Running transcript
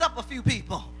a few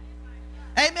people.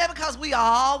 Amen, because we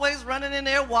are always running in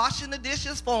there washing the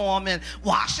dishes for them and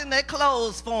washing their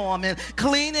clothes for them and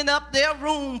cleaning up their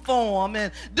room for them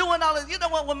and doing all this. You know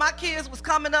what, when my kids was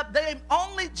coming up, the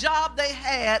only job they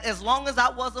had, as long as I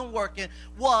wasn't working,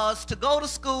 was to go to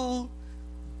school,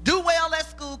 do well at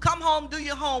school, come home, do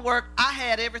your homework. I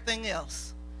had everything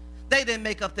else. They didn't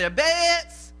make up their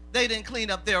beds. They didn't clean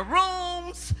up their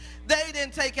rooms. They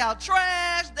didn't take out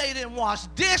trash. They didn't wash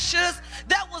dishes.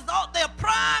 That was all. Their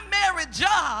primary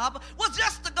job was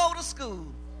just to go to school.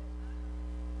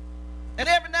 And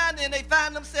every now and then they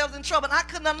find themselves in trouble. And I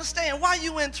couldn't understand, why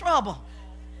you in trouble?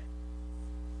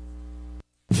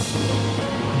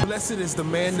 Blessed is the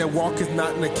man that walketh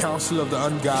not in the counsel of the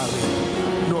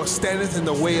ungodly, nor standeth in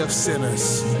the way of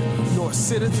sinners, nor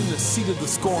sitteth in the seat of the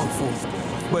scornful.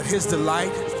 But his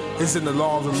delight is in the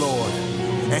law of the Lord,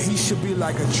 and he should be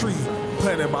like a tree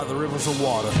planted by the rivers of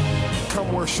water.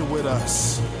 Come worship with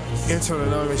us. Enter the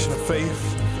denomination of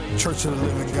faith, Church of the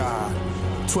Living God,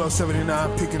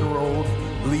 1279 Pickens Road,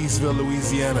 Leesville,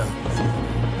 Louisiana,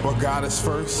 where God is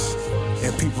first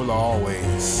and people are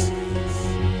always.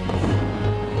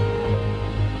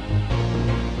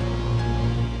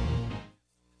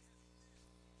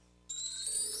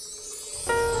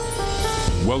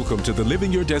 Welcome to the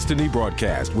Living Your Destiny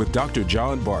broadcast with Dr.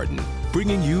 John Barton,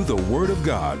 bringing you the Word of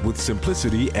God with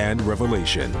simplicity and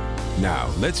revelation. Now,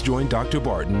 let's join Dr.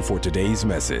 Barton for today's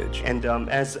message. And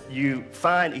as you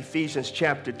find Ephesians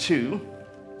chapter 2,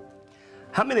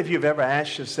 how many of you have ever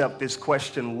asked yourself this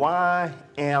question, why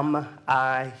am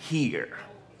I here?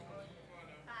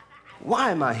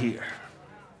 Why am I here?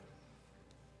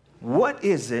 What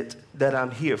is it that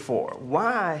I'm here for?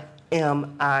 Why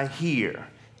am I here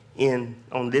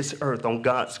on this earth, on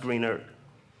God's green earth?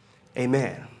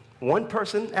 Amen. One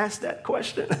person asked that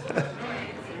question.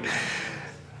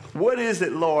 What is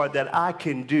it, Lord, that I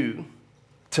can do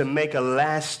to make a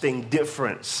lasting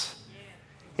difference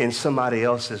in somebody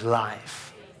else's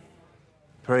life?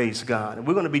 Praise God. And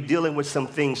we're going to be dealing with some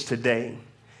things today.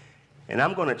 And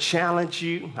I'm going to challenge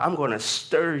you. I'm going to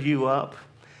stir you up.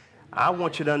 I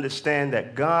want you to understand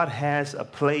that God has a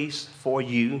place for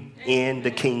you in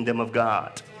the kingdom of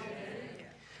God.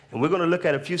 And we're going to look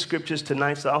at a few scriptures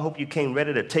tonight, so I hope you came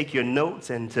ready to take your notes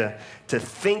and to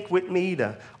think with me,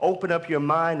 to open up your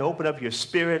mind, open up your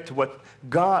spirit to what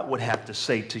God would have to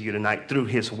say to you tonight through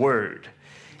his word.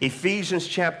 Ephesians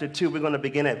chapter 2, we're going to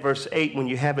begin at verse 8. When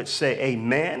you have it, say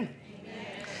amen. Amen.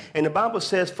 And the Bible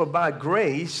says, for by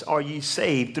grace are ye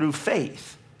saved through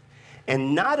faith,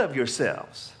 and not of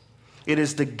yourselves. It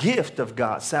is the gift of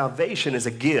God. Salvation is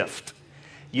a gift.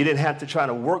 You didn't have to try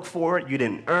to work for it. You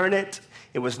didn't earn it.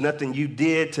 It was nothing you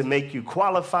did to make you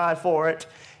qualify for it.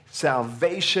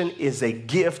 Salvation is a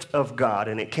gift of God,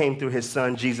 and it came through his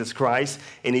son, Jesus Christ.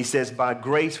 And he says, by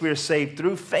grace we are saved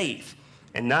through faith,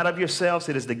 and not of yourselves.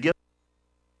 It is the gift.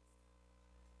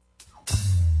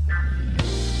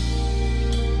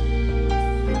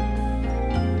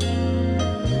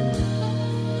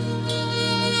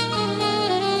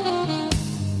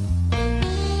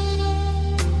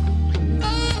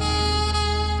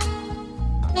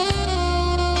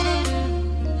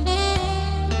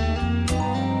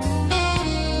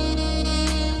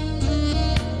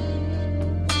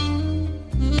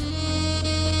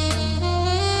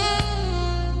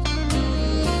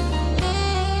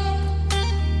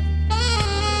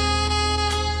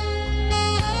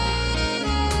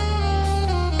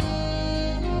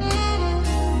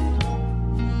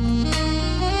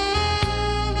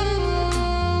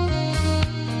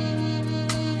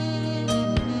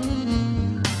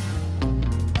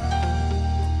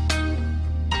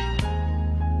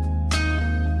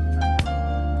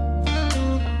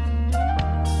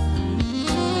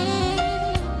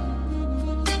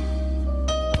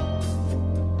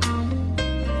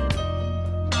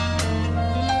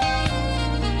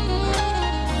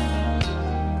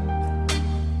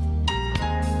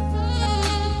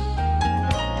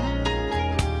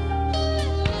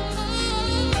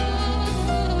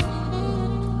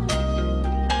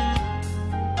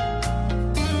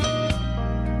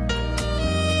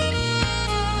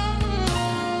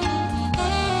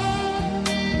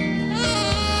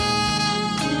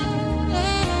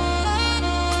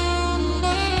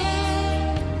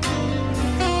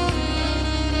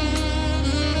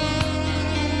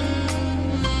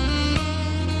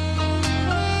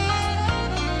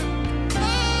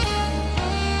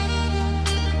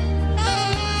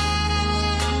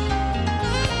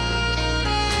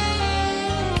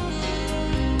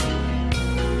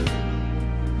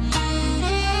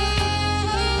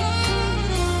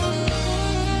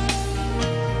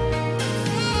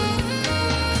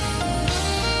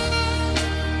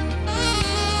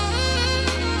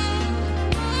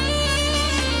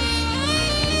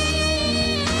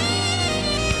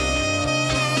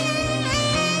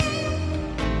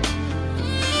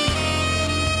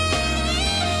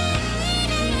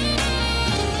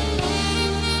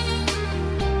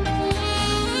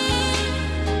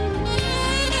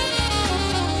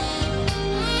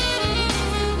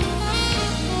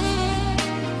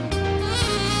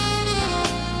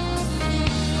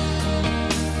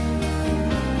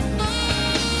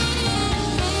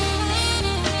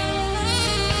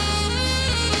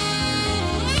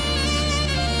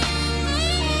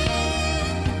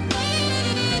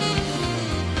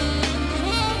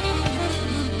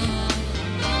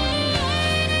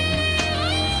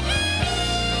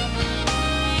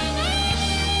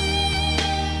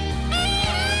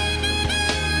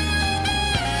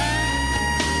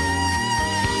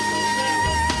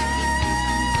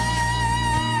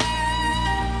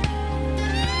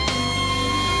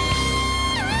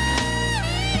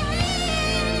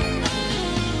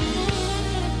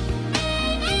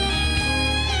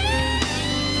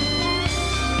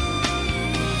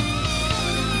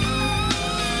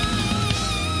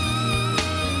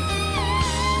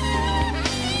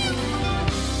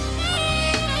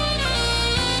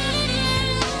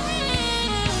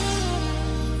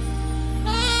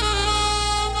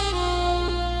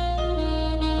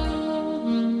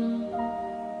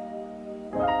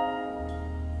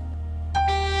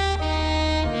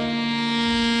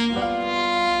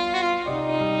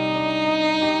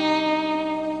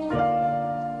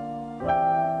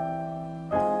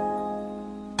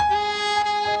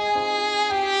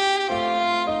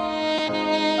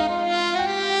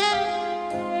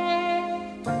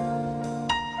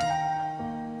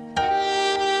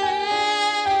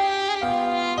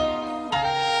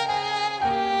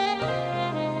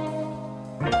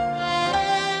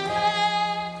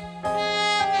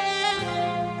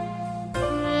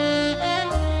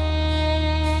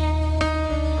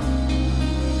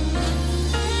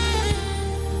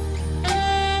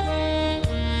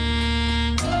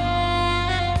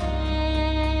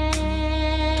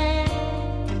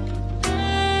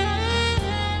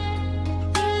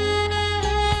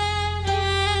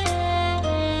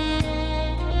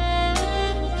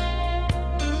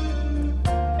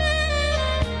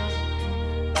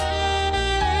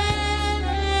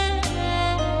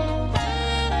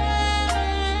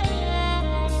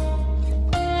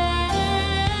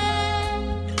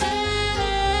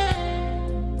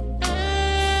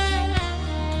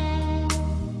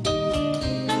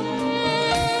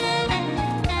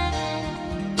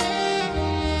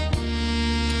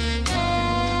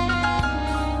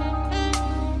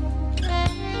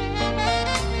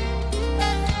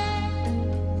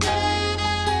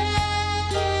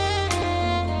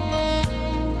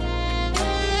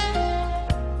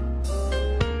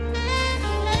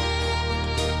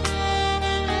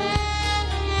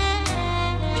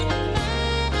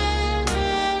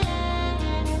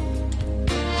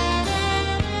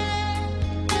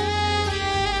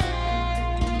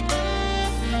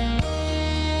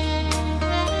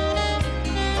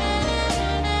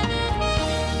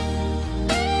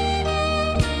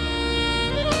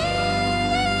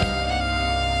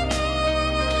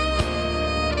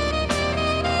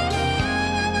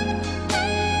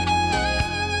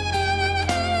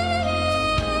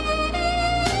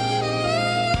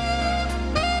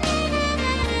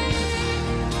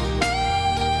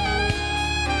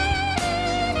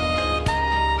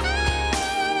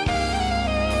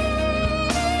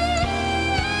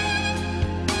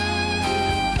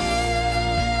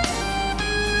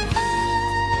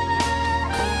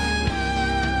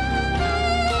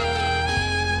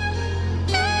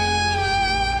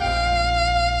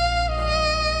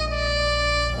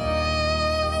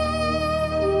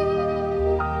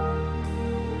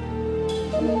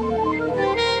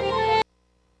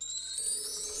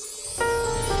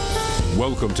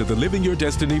 Welcome to the Living Your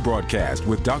Destiny broadcast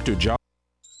with Dr. John.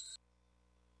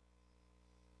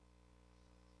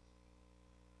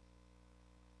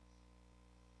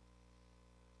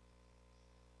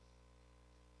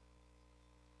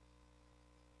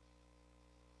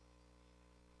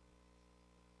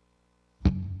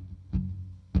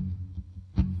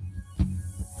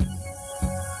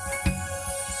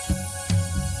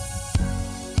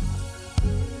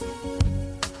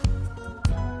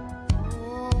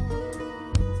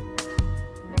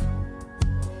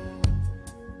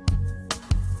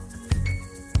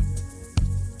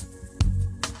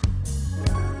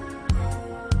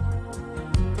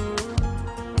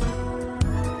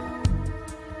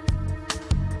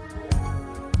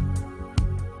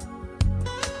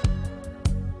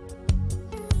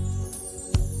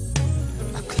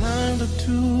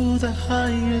 To the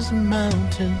highest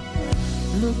mountain,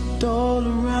 looked all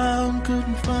around,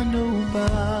 couldn't find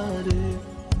nobody.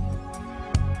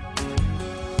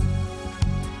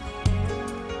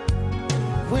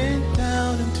 Went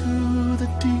down into the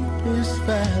deepest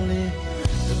valley,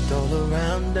 looked all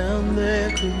around down there,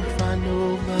 couldn't find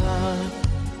nobody.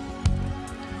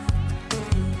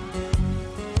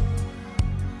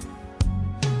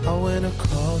 I went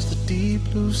across the deep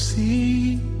blue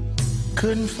sea,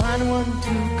 couldn't find one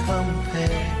to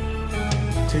compare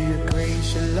to your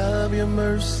grace, your love, your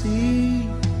mercy.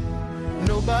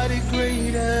 Nobody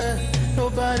greater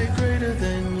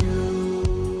than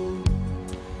you.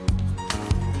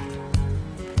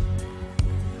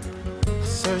 I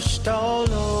searched all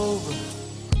over,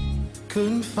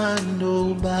 couldn't find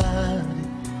nobody.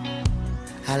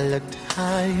 I looked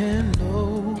high and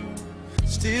low,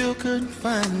 still couldn't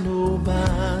find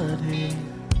nobody.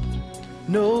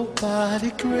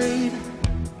 Nobody greater,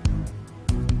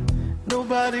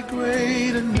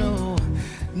 no,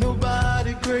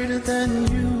 nobody greater than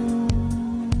you.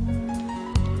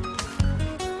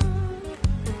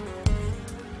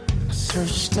 I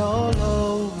searched all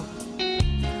over,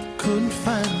 couldn't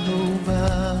find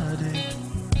nobody.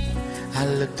 I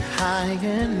looked high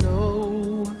and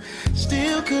low,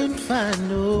 still couldn't find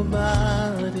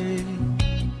nobody.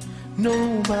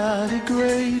 Nobody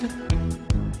greater.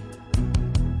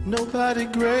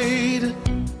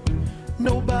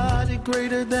 Nobody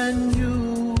greater than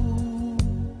you.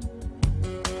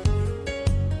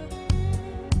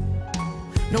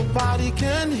 Nobody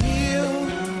can heal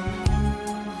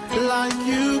like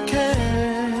you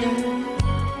can.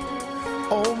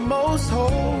 Oh, most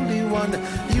holy one,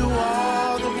 you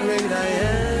are the great I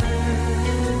am.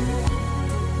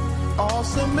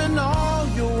 Awesome in all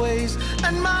your ways,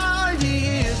 and mighty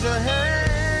is your hand.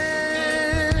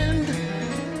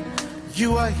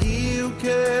 You are he who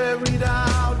carried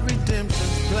out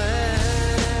redemption's plan.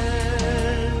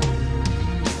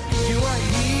 You are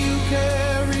he who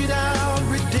carried out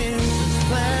redemption's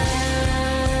plan.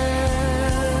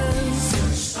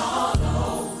 Searched all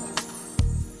over,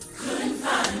 couldn't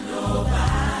find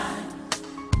nobody.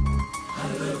 I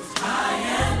looked high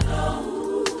and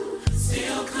low,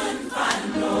 still couldn't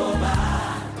find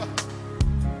nobody.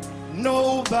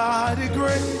 Nobody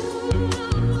great.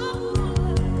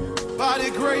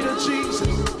 Nobody greater, Jesus.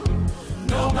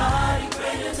 Nobody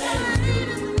greater than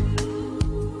you.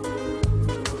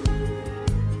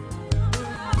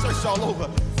 Searched all over.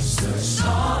 Searched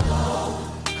all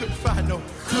over. Couldn't find nobody.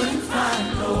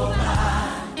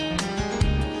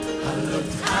 I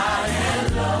looked high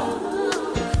and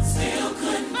low, still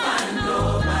couldn't find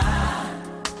nobody.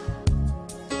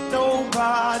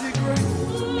 Nobody great.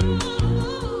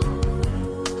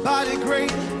 Nobody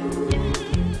great.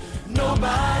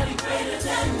 Nobody greater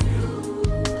than you.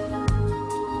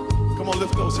 Come on,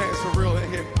 lift those hands for real in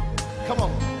here. Come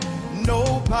on.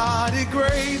 Nobody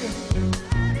greater.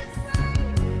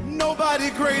 Nobody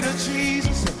greater,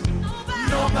 Jesus.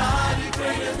 Nobody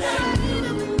greater than you.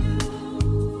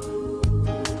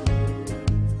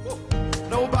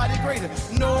 Nobody greater.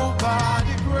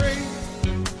 Nobody greater.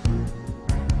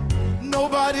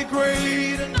 Nobody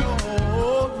greater. No.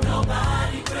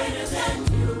 Nobody greater than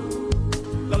you.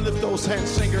 Now lift those hands,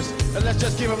 singers, and let's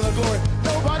just give him the glory.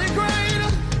 Nobody greater.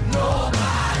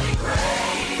 Nobody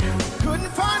greater.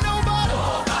 Couldn't find nobody.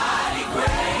 Nobody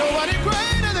greater. Nobody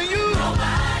greater than you.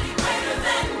 Nobody greater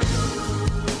than you.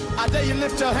 I dare you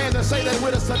lift your hands and say that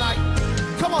with us tonight.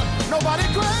 Come on. Nobody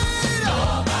greater.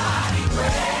 Nobody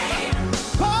greater.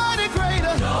 Nobody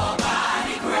greater.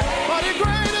 Nobody greater. Nobody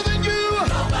greater than you.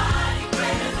 Nobody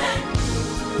greater than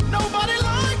you. Nobody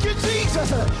like you, Jesus.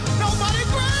 Nobody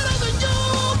greater than you.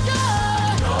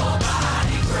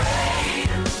 Nobody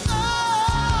greater.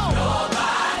 Oh.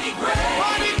 Nobody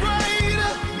greater. Nobody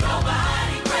greater.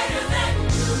 Nobody greater than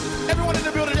you. Everyone in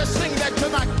the building, just sing that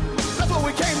tonight.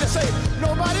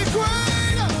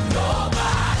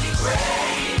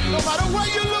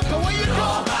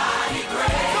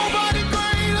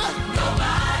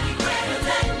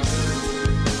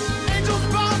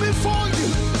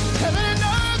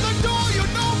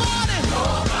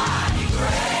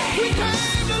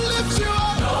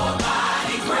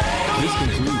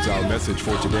 message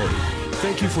for today.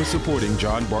 Thank you for supporting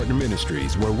John Barton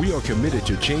Ministries, where we are committed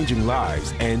to changing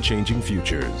lives and changing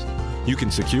futures. You can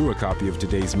secure a copy of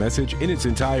today's message in its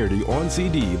entirety on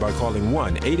CD by calling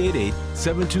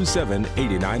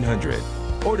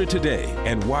 1-888-727-8900. Order today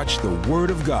and watch the Word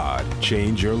of God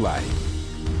change your life.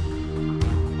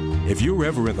 If you're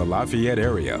ever in the Lafayette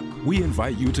area, we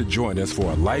invite you to join us for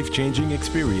a life-changing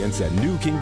experience at New Kingdom